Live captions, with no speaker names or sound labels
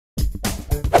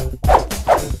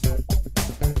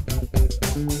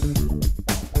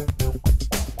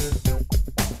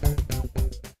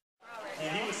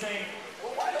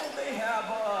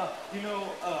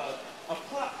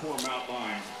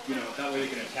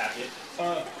packet.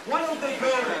 Why don't they go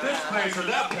to this place or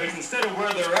that place instead of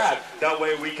where they're at? That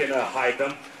way we can hide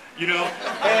them, you know?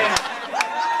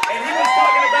 And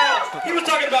he was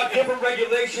talking about different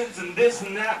regulations and this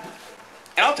and that.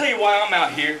 And I'll tell you why I'm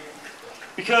out here.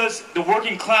 Because the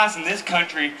working class in this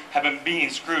country have been being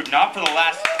screwed, not for the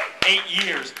last 8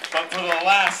 years, but for the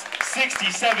last 60,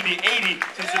 70, 80,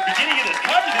 since the beginning of this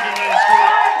country they've been getting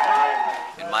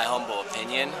screwed. In my humble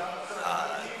opinion,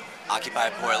 Occupy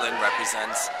Portland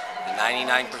represents the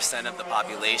 99% of the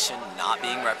population not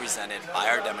being represented by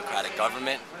our democratic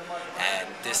government, and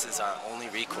this is our only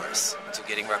recourse to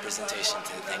getting representation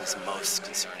to the things most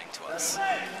concerning to us.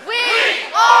 We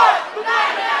are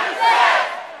United!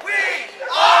 We